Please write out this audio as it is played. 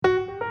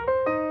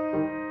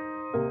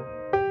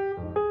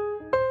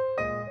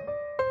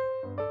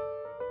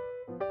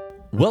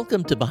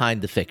Welcome to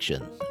Behind the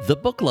Fiction, the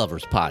Book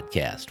Lovers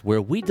podcast,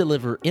 where we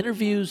deliver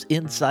interviews,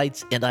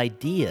 insights, and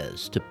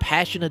ideas to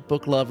passionate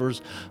book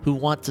lovers who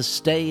want to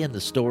stay in the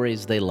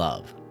stories they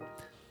love.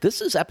 This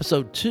is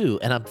episode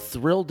 2, and I'm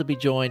thrilled to be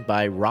joined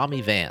by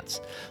Rami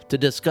Vance to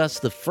discuss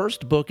the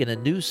first book in a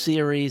new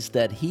series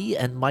that he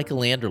and Michael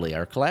Anderle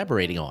are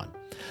collaborating on.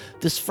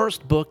 This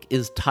first book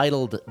is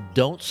titled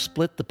Don't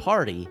Split the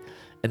Party,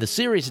 and the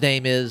series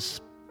name is,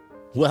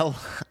 well,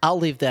 I'll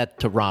leave that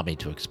to Rami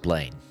to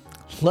explain.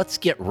 Let's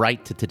get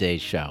right to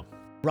today's show.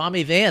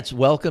 Rami Vance,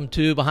 welcome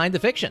to Behind the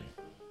Fiction.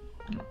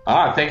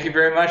 Thank you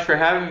very much for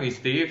having me,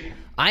 Steve.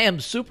 I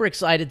am super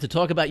excited to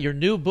talk about your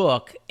new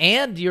book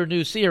and your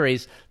new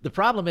series. The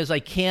problem is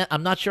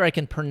I'm not sure I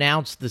can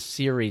pronounce the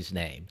series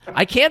name.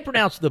 I can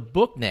pronounce the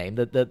book name.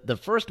 The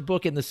first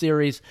book in the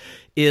series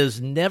is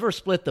Never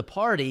Split the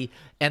Party,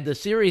 and the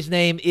series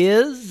name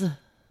is?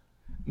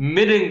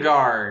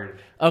 Middengard.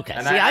 Okay,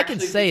 and I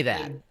can say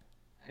that.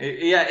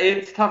 Yeah,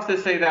 it's tough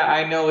to say that.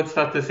 I know it's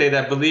tough to say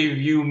that. Believe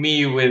you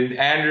me, when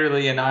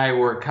Anderle and I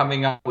were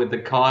coming up with the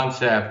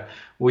concept,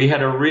 we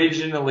had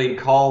originally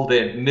called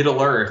it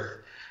Middle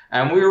Earth.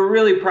 And we were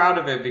really proud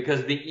of it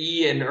because the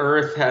E in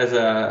Earth has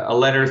a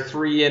letter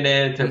 3 in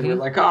it. And we're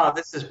like,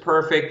 this is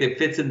perfect. It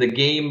fits in the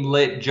game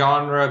lit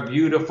genre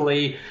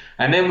beautifully.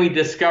 And then we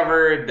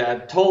discovered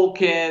that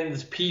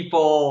Tolkien's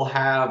people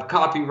have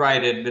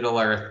copyrighted Middle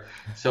Earth.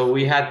 So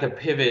we had to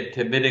pivot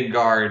to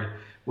Middengard,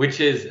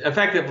 which is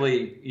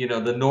effectively,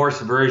 the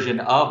Norse version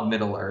of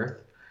Middle Earth,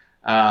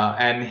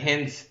 and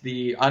hence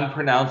the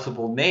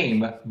unpronounceable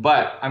name.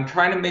 But I'm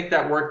trying to make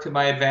that work to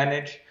my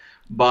advantage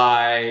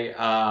by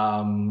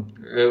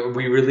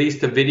we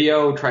released a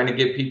video trying to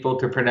get people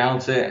to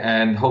pronounce it,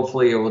 and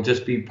hopefully it will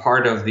just be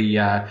part of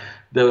the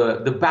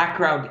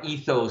background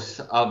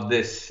ethos of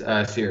this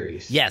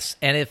series. Yes,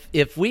 and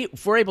if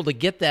we're able to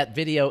get that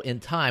video in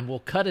time, we'll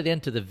cut it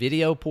into the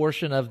video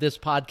portion of this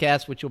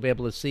podcast, which you'll be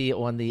able to see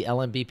on the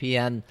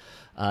LMBPN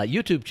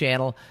YouTube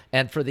channel.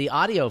 And for the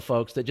audio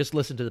folks that just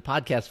listen to the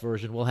podcast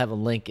version, we'll have a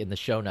link in the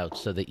show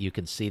notes so that you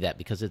can see that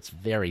because it's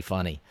very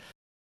funny.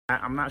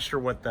 I'm not sure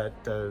what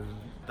that the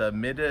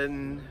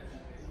Middenard?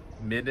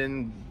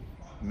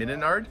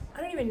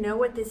 I don't even know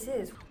what this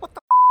is. What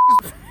the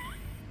is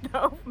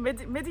No,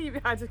 midi,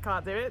 I just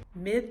can't do it.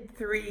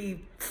 Mid-3.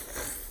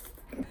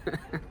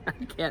 I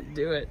can't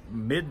do it.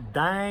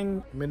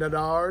 Mid-dang.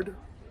 Middengard.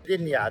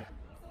 Vineyard.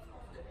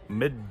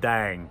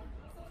 Mid-dang.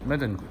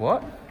 Midden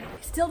what?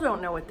 I still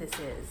don't know what this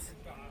is.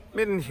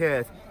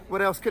 Middenhead.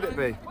 What else could it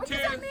be? 2,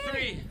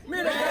 3.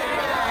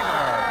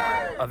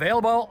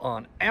 Available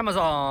on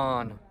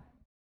Amazon.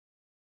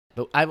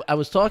 But I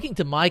was talking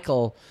to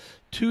Michael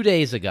 2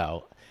 days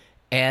ago,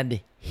 and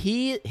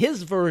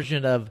his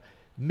version of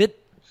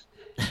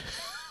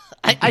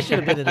I should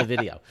have been in the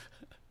video.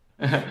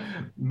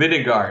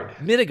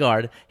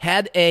 Middengard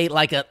had a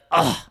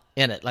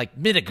in it, like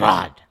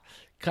Middengard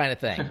kind of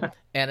thing.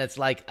 And it's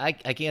like, I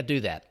can't do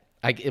that.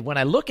 When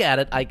I look at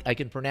it, I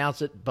can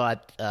pronounce it,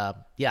 but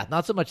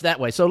not so much that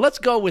way. So let's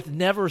go with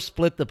Never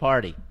Split the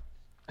Party.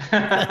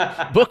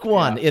 Book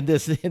 1 in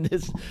this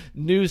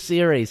new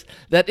series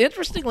that,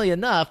 interestingly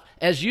enough,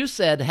 as you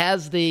said,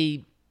 has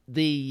the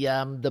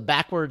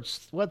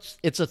backwards.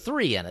 It's a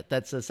 3 in it.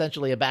 That's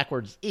essentially a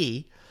backwards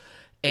E,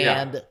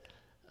 and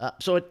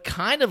so it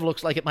kind of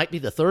looks like it might be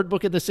the third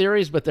book in the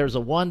series. But there's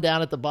a 1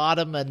 down at the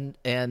bottom,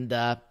 and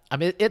I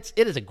mean it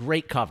is a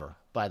great cover,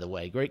 by the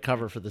way, great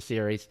cover for the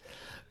series.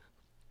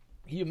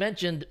 You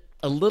mentioned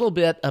a little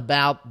bit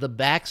about the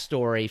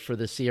backstory for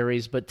the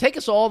series, but take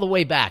us all the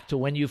way back to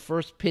when you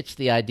first pitched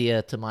the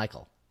idea to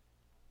Michael.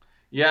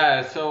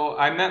 Yeah, so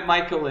I met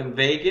Michael in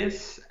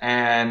Vegas,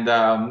 and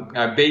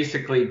I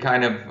basically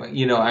kind of,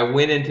 I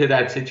went into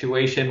that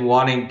situation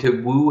wanting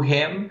to woo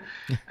him.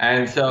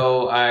 And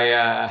so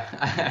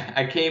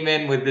I came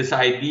in with this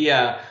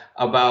idea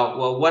about,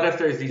 well, what if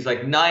there's these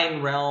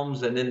 9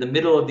 realms, and in the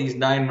middle of these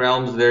 9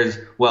 realms there's,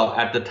 well,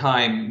 at the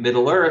time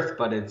Middle Earth,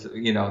 but it's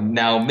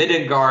now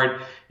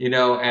Middengard,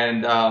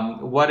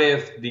 and what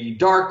if the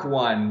Dark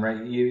One, right,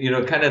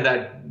 kind of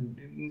that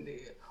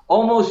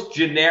almost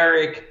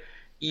generic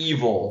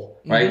evil,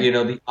 right,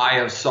 the Eye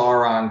of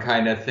Sauron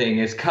kind of thing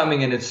is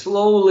coming, and it's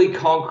slowly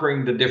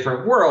conquering the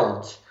different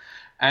worlds.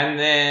 And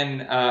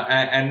then,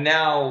 and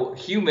now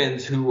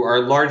humans who are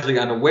largely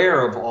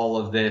unaware of all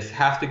of this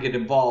have to get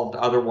involved,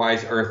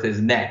 otherwise Earth is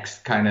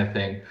next kind of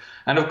thing.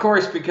 And of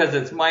course, because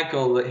it's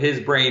Michael, his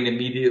brain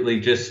immediately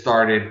just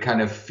started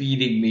kind of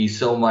feeding me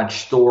so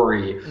much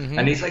story.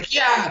 And he's like,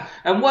 yeah,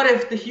 and what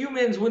if the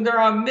humans, when they're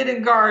on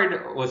Middle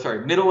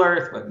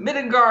Earth, but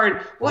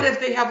Middengard, what if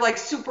they have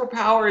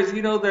superpowers,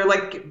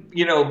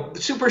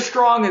 they're super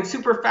strong and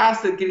super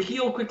fast and can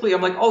heal quickly.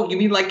 I'm like, oh, you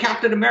mean like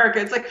Captain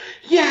America? It's like,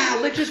 yeah,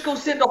 let's just go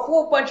send a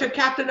whole bunch of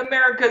Captain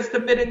Americas to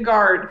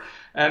Middengard.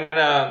 And,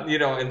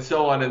 and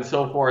so on and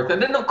so forth.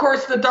 And then, of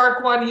course, the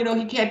Dark One,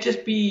 he can't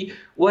just be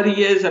what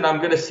he is. And I'm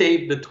going to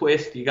save the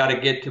twist. You got to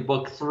get to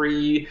book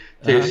 3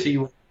 to see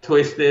what the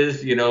twist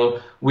is.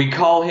 We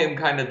call him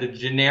kind of the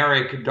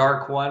generic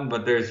Dark One,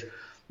 but there's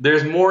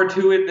there's more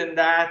to it than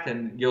that,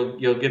 and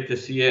you'll get to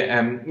see it.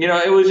 And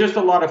it was just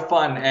a lot of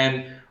fun.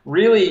 And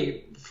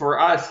really, for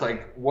us,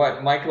 like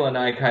what Michael and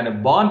I kind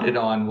of bonded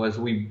on was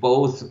we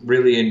both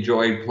really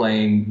enjoyed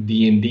playing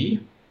D&D.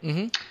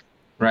 Mm-hmm.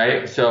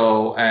 Right?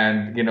 So,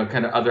 and,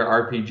 kind of other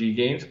RPG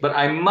games. But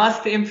I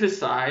must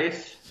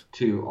emphasize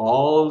to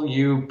all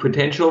you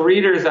potential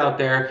readers out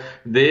there,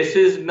 this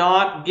is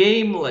not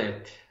game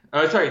lit.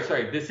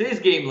 Sorry. This is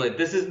game lit.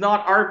 This is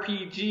not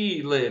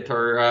RPG lit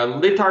or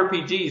lit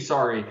RPG,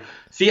 sorry.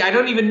 See, I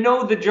don't even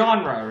know the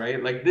genre,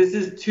 right? Like, this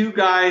is two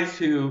guys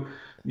who,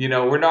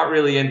 we're not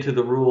really into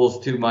the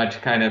rules too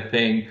much kind of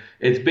thing.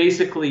 It's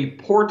basically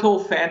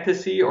portal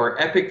fantasy or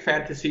epic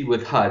fantasy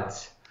with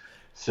HUDs.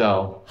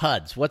 So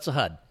HUDs. What's a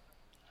HUD?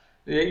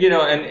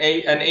 An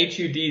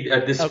HUD,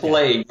 a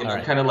display,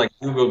 right. kind of like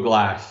Google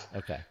Glass.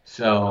 Okay.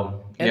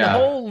 So and the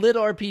whole lit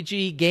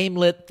RPG, game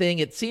lit thing,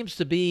 it seems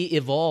to be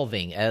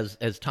evolving as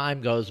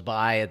time goes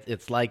by.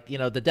 It's like,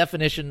 the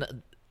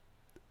definition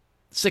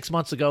 6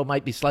 months ago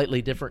might be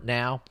slightly different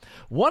now.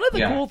 One of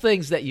the cool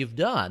things that you've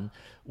done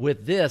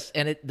with this,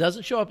 and it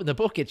doesn't show up in the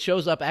book, it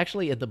shows up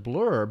actually in the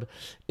blurb,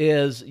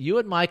 is you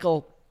and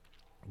Michael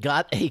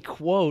got a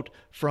quote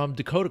from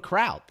Dakota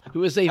Kraut,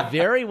 who is a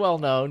very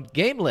well-known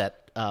game lit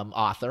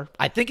author.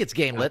 I think it's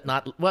game lit,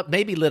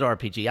 maybe lit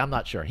RPG. I'm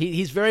not sure.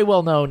 He's very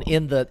well known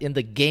in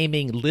the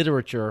gaming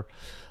literature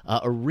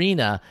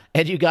arena,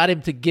 and you got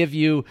him to give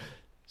you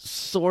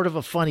sort of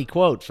a funny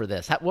quote for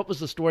this. What was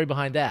the story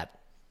behind that?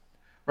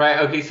 Right.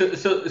 Okay.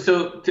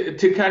 So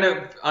to kind of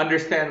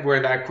understand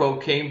where that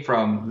quote came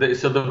from,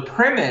 the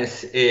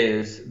premise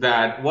is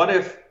that what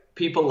if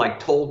people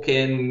like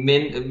Tolkien,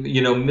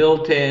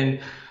 Milton,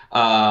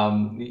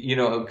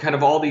 kind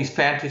of all these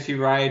fantasy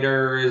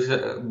writers,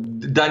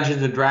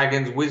 Dungeons and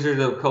Dragons,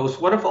 Wizards of the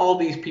Coast, what if all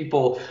these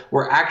people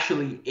were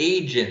actually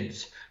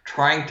agents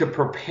trying to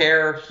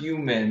prepare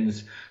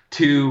humans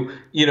to,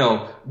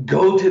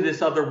 go to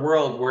this other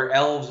world where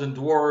elves and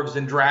dwarves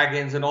and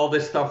dragons and all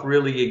this stuff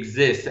really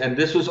exists. And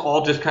this was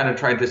all just kind of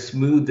trying to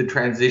smooth the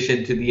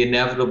transition to the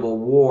inevitable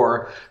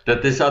war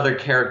that this other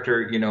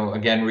character,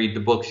 again, read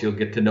the books, you'll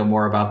get to know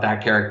more about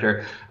that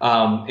character,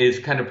 is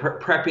kind of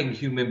prepping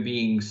human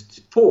beings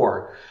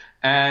for.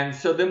 And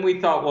so then we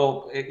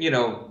thought,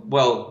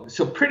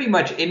 so pretty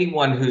much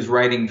anyone who's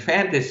writing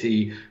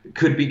fantasy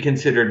could be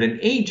considered an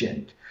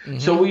agent. Mm-hmm.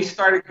 So we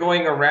started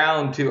going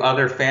around to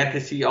other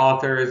fantasy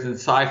authors and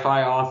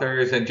sci-fi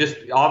authors and just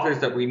authors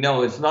that we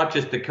know. It's not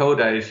just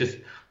Dakota. It's just,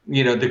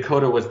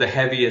 Dakota was the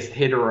heaviest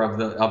hitter of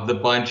the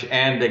bunch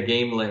and a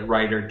game lit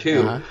writer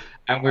too. Uh-huh.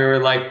 And we were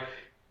like,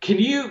 can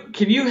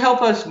you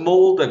help us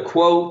mold a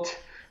quote?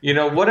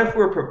 What if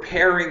we're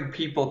preparing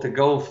people to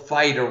go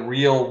fight a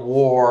real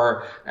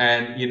war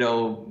and,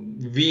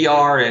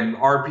 VR and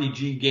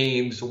RPG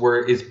games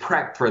is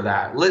prep for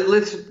that.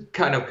 Let's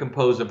kind of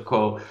compose a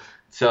quote.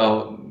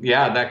 So,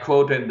 that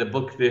quote in the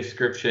book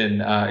description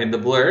in the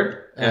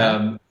blurb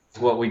is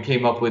what we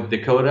came up with,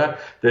 Dakota.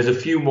 There's a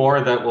few more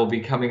that will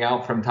be coming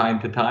out from time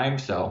to time.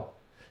 So,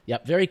 yeah,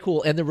 very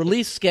cool. And the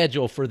release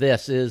schedule for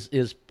this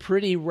is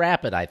pretty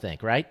rapid, I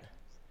think, right?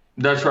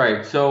 That's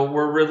right. So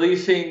we're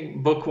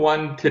releasing book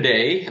 1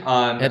 today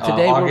on and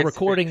today we're August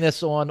recording 5th.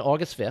 This on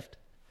August 5th.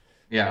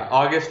 Yeah,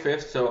 August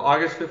 5th. So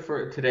August 5th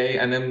for today.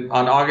 And then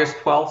on August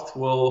 12th,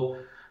 we'll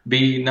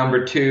be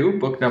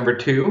book number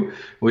 2,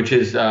 which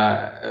is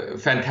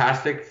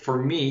fantastic for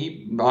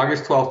me.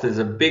 August 12th is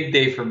a big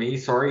day for me.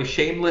 Sorry,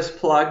 shameless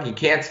plug. You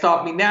can't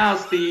stop me now,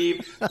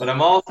 Steve. But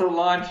I'm also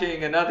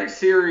launching another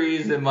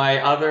series in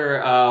my other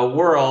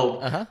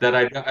world that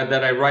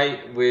I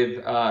write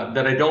with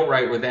that I don't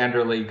write with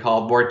Anderley,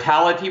 called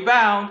Mortality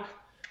Bound.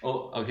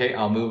 Oh, okay.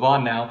 I'll move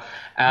on now.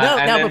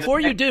 Now, before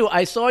you do,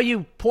 I saw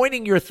you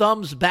pointing your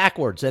thumbs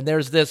backwards, and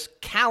there's this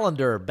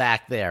calendar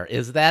back there.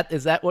 Is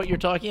that what you're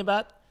talking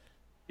about?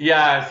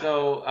 Yeah,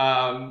 so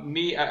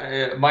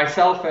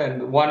myself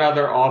and one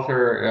other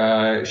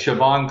author,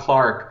 Siobhan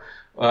Clark,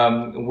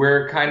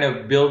 we're kind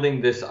of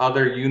building this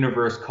other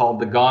universe called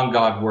the Gone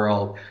God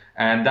world.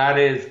 And that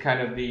is kind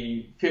of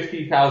the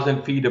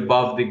 50,000 feet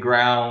above the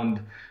ground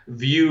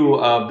view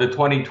of the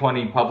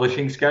 2020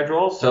 publishing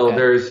schedule. So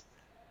there's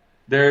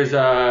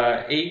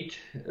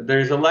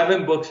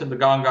 11 books in the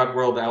Gone God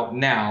world out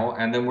now,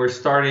 and then we're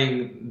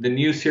starting the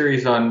new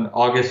series on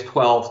August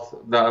 12th.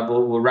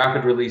 We'll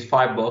rapid release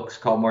 5 books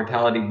called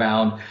Mortality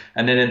Bound,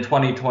 and then in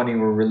 2020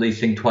 we're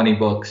releasing 20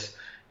 books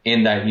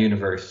in that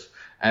universe.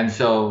 And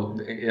so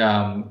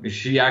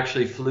she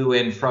actually flew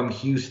in from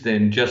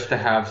Houston just to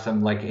have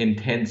some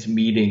intense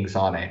meetings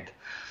on it.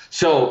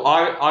 So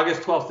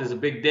August 12th is a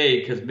big day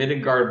because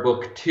Midgard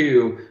Book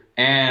 2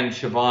 and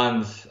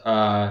Siobhan's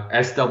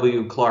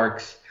S.W.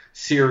 Clark's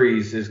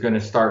series is going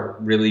to start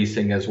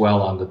releasing as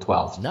well on the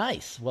 12th.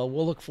 Nice. Well,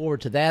 we'll look forward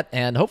to that,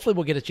 and hopefully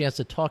we'll get a chance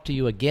to talk to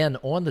you again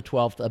on the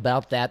 12th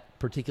about that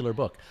particular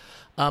book.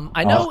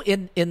 I know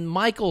in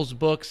Michael's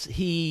books,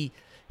 he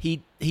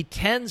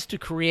tends to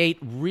create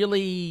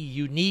really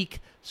unique,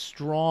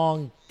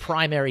 strong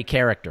primary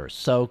characters.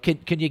 So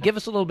can you give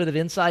us a little bit of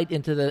insight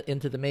into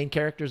the main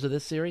characters of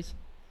this series?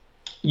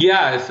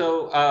 Yeah,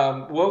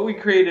 so what we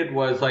created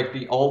was like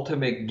the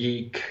ultimate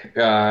geek,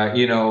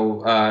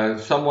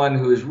 someone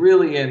who is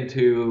really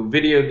into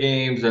video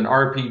games and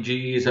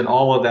RPGs and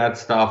all of that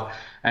stuff.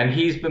 And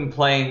he's been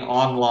playing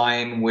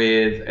online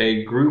with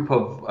a group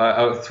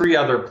of three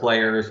other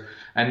players,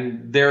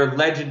 and they're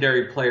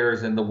legendary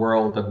players in the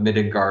world of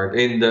Midgard,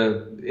 in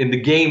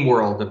the game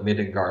world of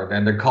Midgard,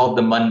 and they're called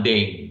the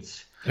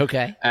Mundanes.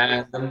 Okay.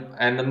 And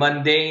the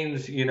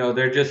Mundanes,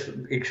 they're just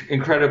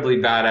incredibly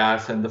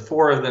badass, and the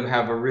four of them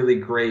have a really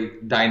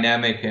great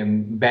dynamic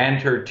and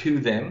banter to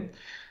them.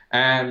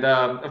 And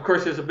of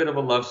course, there's a bit of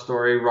a love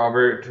story.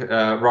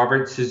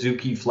 Robert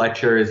Suzuki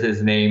Fletcher is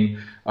his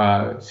name.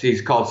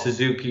 He's called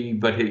Suzuki,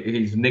 but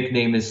his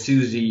nickname is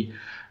Susie.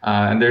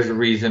 And there's a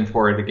reason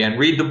for it. Again,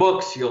 read the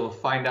books; you'll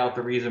find out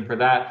the reason for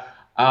that.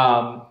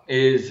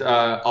 He's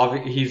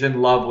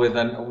in love with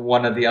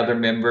one of the other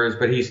members,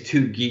 but he's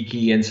too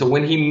geeky. And so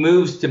when he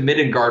moves to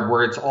Midgard,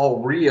 where it's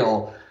all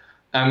real,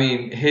 I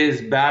mean,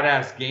 his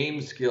badass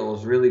game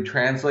skills really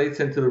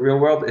translates into the real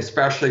world,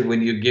 especially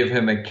when you give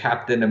him a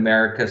Captain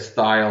America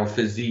style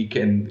physique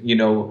and,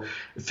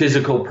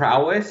 physical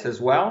prowess as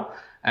well.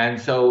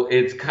 And so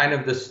it's kind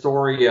of the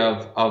story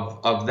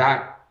of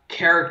that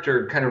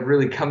character kind of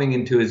really coming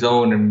into his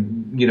own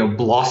and,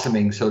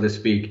 blossoming, so to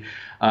speak.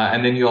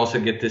 And then you also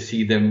get to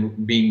see them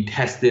being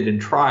tested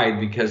and tried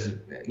because,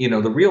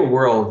 the real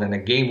world and a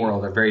game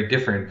world are very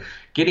different.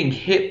 Getting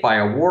hit by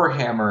a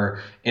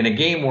warhammer in a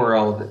game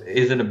world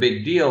isn't a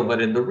big deal,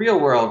 but in the real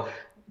world,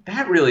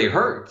 that really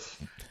hurts.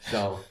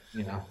 So,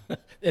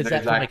 Is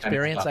that from that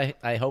experience? kind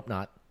I hope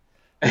not.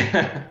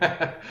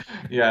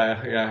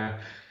 Yeah.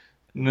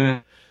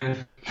 All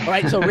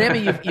right, so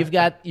Remy, you've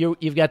got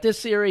this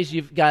series,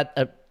 you've got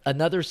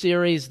another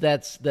series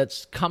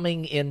that's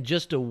coming in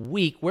just a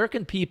week. Where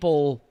can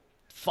people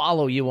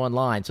follow you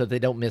online so they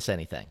don't miss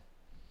anything?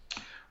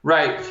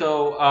 Right.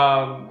 So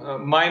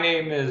my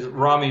name is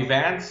Rami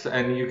Vance,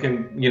 and you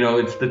can,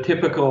 it's the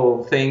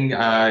typical thing.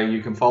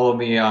 You can follow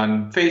me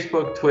on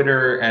Facebook,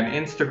 Twitter, and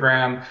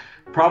Instagram.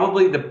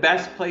 Probably the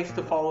best place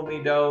to follow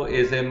me, though,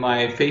 is in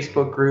my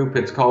Facebook group.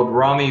 It's called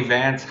Rami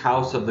Vance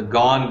House of the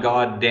Gone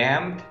God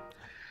Damned.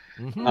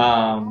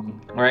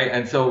 Mm-hmm. Right.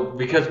 And so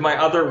because my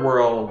other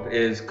world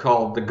is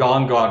called the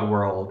Gone God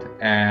world,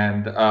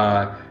 and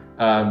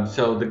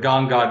so the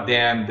Gone God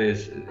Damned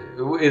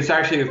it's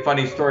actually a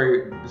funny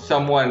story.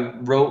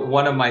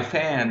 One of my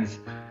fans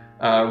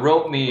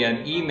wrote me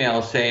an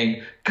email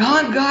saying,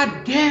 "Gone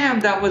God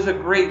Damned, that was a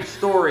great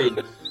story."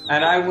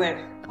 And I went,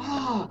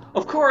 "Oh,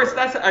 of course,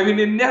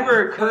 it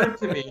never occurred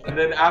to me." And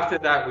then after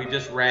that, we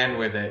just ran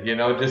with it,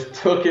 just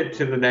took it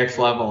to the next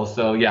level.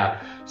 So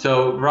yeah.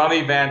 So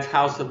Rami Vance,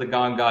 House of the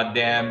Gone God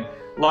Damned,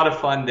 a lot of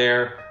fun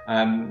there.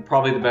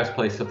 Probably the best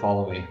place to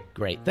follow me.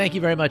 Great. Thank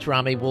you very much,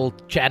 Rami. We'll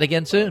chat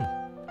again soon.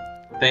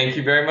 Thank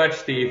you very much,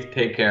 Steve.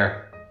 Take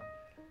care.